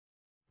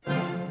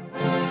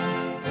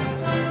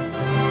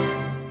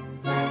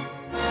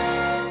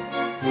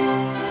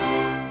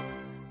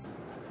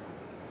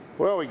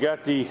Well, we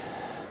got the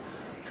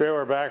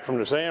trailer back from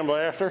the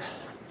sandblaster.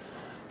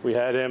 We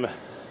had him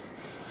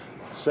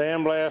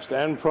sandblast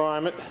and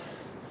prime it.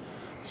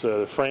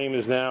 So the frame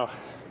is now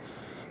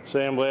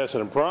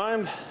sandblasted and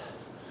primed.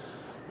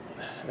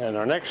 And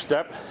our next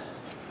step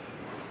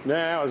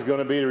now is going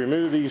to be to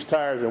remove these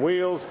tires and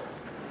wheels,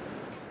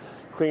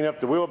 clean up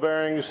the wheel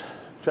bearings,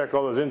 check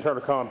all those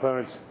internal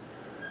components.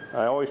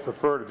 I always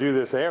prefer to do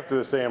this after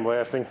the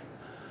sandblasting.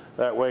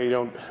 That way you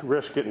don't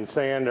risk getting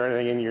sand or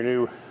anything in your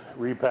new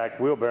repacked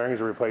wheel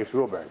bearings or replaced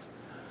wheel bearings.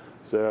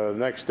 So the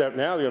next step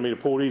now is going to be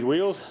to pull these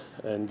wheels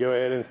and go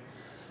ahead and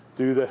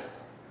do the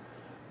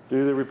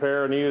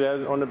repair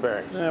needed on the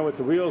bearings. Now with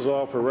the wheels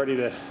off, we're ready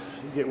to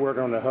get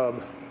working on the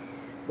hub.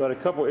 But a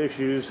couple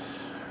issues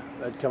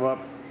that come up,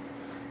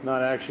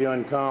 not actually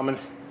uncommon.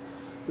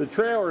 The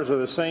trailers are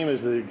the same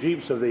as the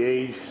Jeeps of the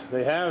age.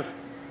 They have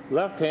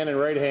left-hand and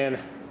right-hand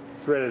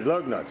threaded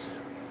lug nuts.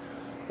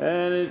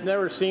 And it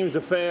never seems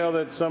to fail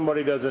that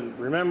somebody doesn't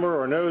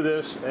remember or know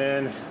this,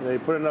 and they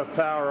put enough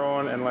power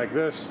on, and like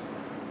this,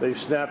 they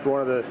snapped one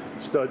of the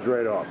studs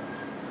right off.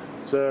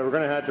 So we're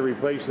going to have to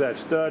replace that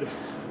stud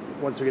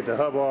once we get the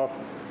hub off.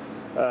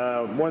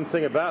 One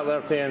thing about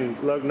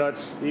left-hand lug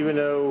nuts, even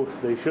though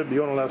they should be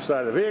on the left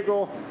side of the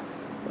vehicle,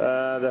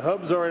 the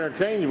hubs are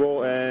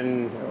interchangeable,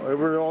 and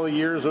over all the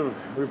years of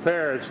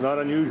repair, it's not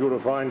unusual to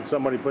find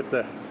somebody put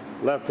the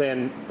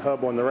left-hand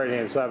hub on the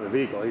right-hand side of the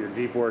vehicle, either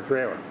Jeep or a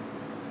trailer.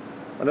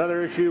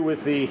 Another issue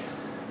with the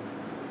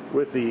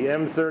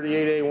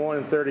M38A1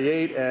 and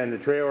 38 and the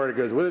trailer that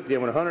goes with it, the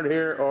M100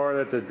 here, are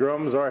that the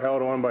drums are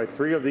held on by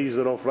 3 of these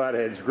little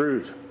flathead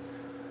screws.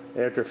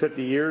 After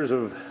 50 years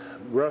of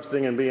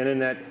rusting and being in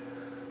that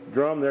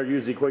drum, they're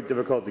usually quite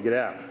difficult to get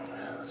out.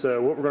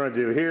 So what we're going to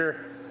do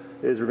here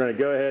is we're going to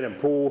go ahead and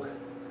pull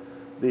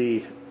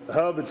the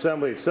hub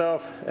assembly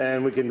itself,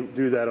 and we can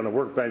do that on a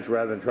workbench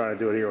rather than trying to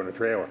do it here on the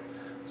trailer.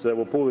 So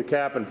we'll pull the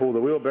cap and pull the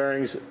wheel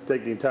bearings,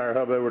 take the entire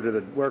hub over to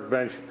the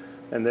workbench,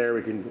 and there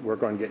we can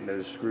work on getting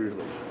those screws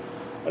loose.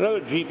 Another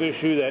Jeep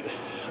issue that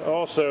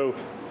also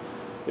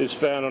is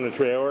found on the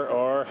trailer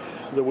are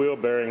the wheel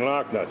bearing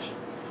lock nuts.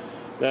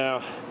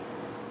 Now,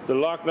 the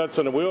lock nuts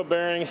on the wheel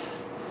bearing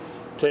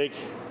take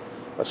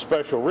a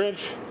special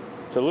wrench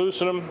to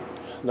loosen them.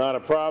 Not a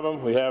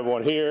problem. We have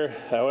one here.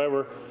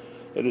 However,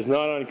 it is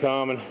not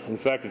uncommon. In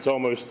fact, it's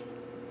almost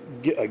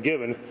a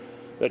given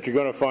that you're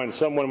going to find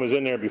someone was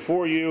in there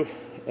before you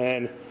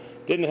and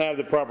didn't have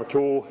the proper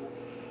tool,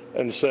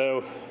 and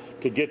so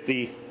to get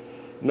the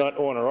nut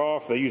on or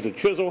off, they use a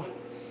chisel,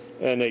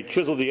 and they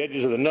chisel the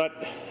edges of the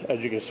nut,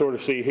 as you can sort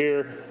of see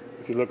here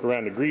if you look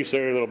around the grease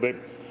area a little bit,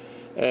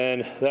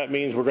 and that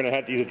means we're going to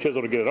have to use a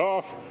chisel to get it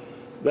off.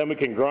 Then we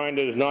can grind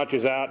those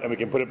notches out and we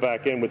can put it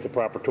back in with the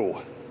proper tool.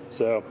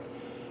 So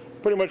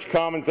pretty much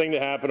common thing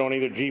to happen on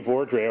either Jeep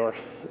or trailer.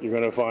 You're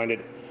going to find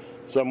it.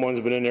 Someone's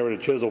been in there with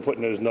a chisel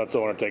putting those nuts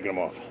on and taking them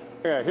off.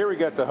 Yeah, here we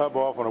got the hub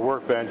off on a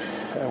workbench,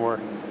 and we're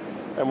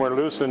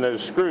loosening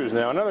those screws.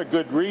 Now, another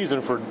good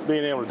reason for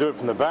being able to do it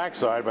from the back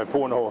side by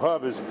pulling the whole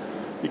hub is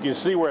you can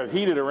see where I've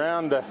heated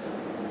around the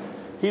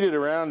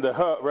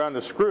hub, around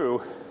the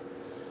screw,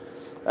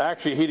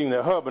 actually heating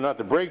the hub and not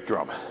the brake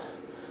drum.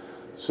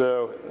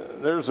 So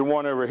there's the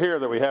one over here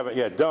that we haven't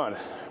yet done.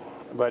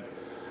 But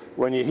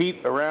when you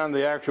heat around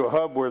the actual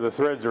hub where the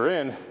threads are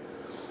in,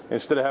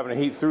 instead of having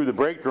to heat through the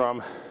brake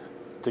drum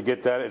to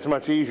get that, it's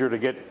much easier to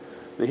get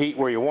the heat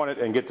where you want it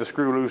and get the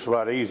screw loose a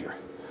lot easier.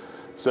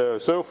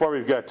 So far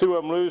we've got 2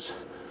 of them loose.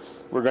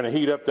 We're going to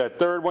heat up that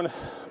third one,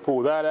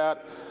 pull that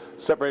out,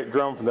 separate the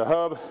drum from the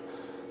hub,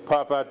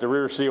 pop out the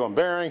rear seal and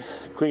bearing,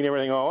 clean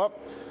everything all up,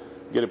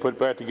 get it put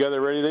back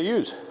together, ready to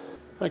use.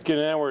 Okay,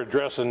 now we're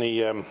addressing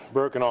the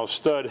broken off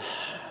stud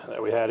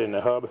that we had in the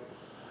hub.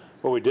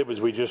 What we did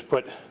was we just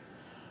put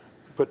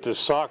this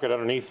socket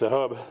underneath the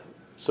hub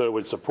so it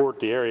would support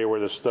the area where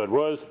the stud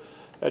was,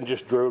 and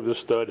just drove the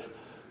stud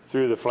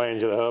through the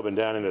flange of the hub and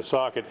down in the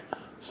socket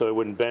so it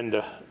wouldn't bend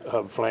the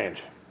hub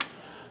flange.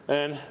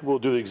 And we'll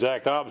do the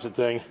exact opposite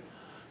thing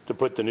to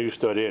put the new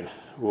stud in.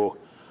 We'll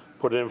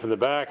put it in from the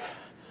back,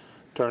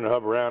 turn the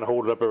hub around,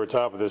 hold it up over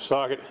top of this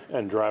socket,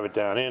 and drive it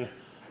down in,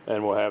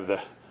 and we'll have the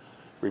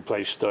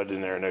replaced stud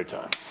in there in no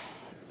time.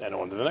 And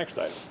on to the next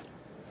item.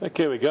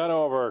 Okay, we got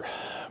all of our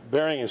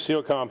bearing and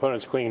seal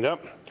components cleaned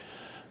up.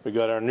 We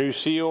got our new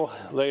seal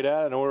laid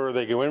out in order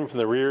they go in from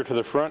the rear to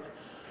the front.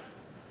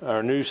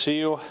 Our new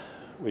seal,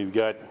 we've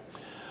got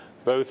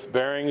both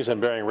bearings and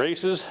bearing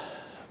races.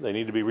 They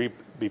need to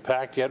be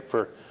packed yet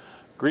for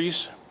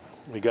grease.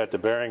 We got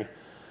the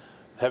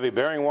heavy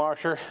bearing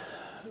washer.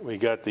 We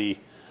got the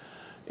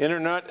inner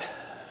nut.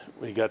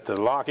 We got the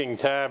locking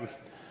tab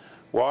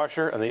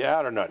washer and the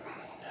outer nut.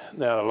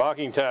 Now the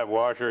locking tab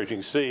washer, as you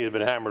can see, has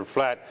been hammered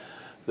flat.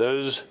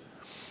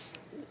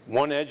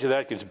 One edge of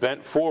that gets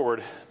bent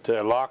forward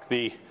to lock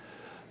the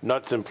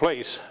nuts in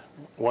place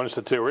once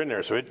the 2 are in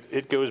there. So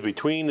it goes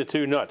between the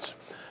 2 nuts,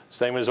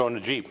 same as on the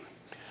Jeep.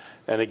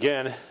 And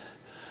again,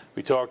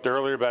 we talked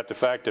earlier about the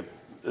fact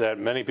that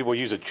many people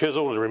use a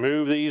chisel to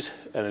remove these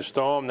and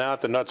install them. Now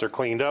that the nuts are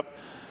cleaned up,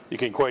 you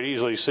can quite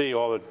easily see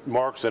all the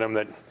marks in them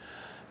that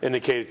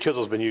indicated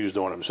chisel's been used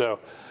on them. So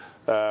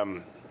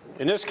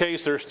in this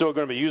case, they're still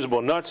going to be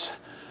usable nuts.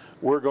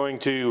 We're going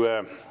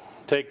to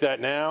take that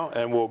now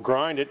and we'll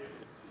grind it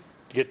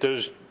to get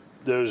those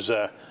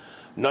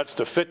nuts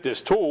to fit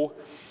this tool.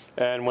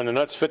 And when the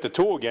nuts fit the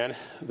tool again,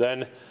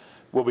 then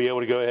we'll be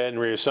able to go ahead and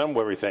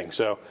reassemble everything.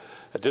 So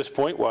at this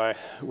point,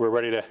 we're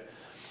ready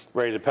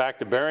to pack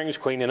the bearings,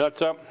 clean the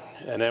nuts up,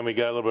 and then we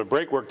got a little bit of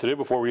brake work to do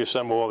before we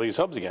assemble all these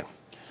hubs again.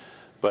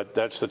 But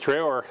that's the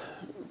trailer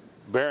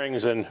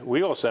bearings and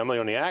wheel assembly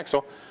on the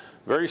axle,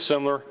 very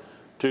similar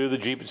to the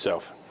Jeep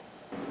itself.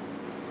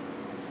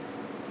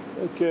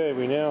 Okay,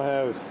 we now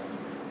have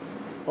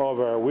all of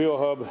our wheel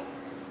hub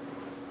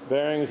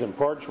bearings and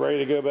parts ready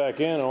to go back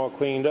in, all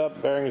cleaned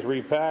up, bearings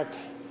repacked.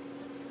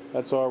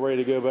 That's all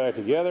ready to go back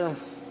together.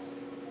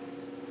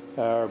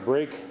 Our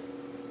brake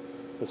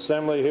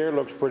assembly here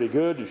looks pretty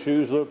good. The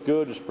shoes look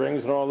good. The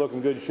springs and all look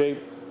in good shape.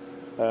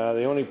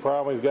 The only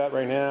problem we've got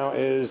right now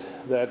is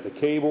that the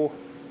cable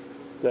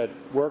that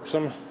works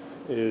them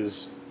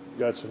is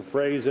got some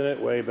frays in it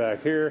way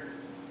back here,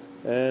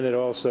 and it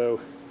also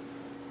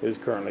is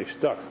currently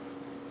stuck.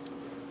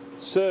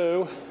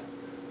 So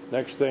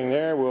next thing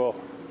there, we'll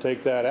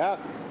take that out,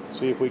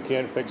 see if we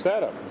can't fix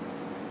that up.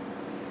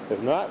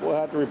 If not, we'll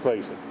have to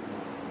replace it.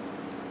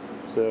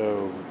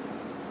 So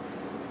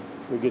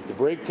we get the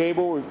brake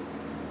cable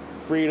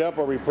freed up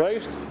or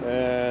replaced,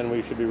 and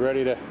we should be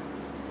ready to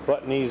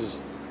button these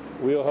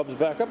wheel hubs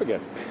back up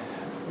again.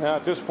 Now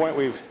at this point,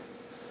 we've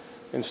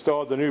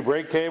installed the new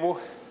brake cable.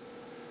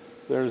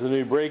 There's the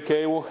new brake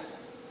cable.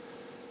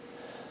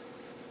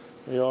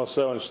 We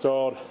also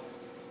installed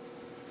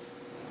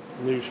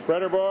new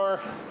spreader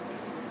bar,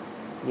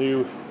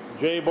 new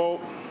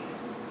J-bolt,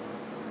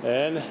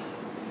 and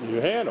new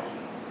handle.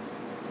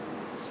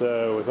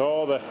 So with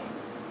all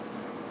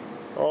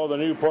the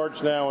new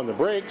parts now on the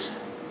brakes,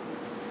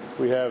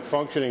 we have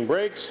functioning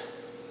brakes.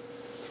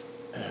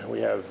 We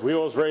have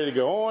wheels ready to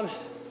go on.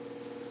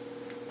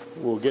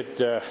 We'll get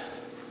the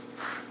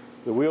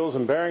wheels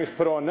and bearings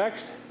put on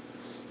next,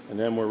 and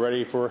then we're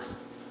ready for,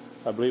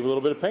 I believe, a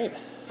little bit of paint.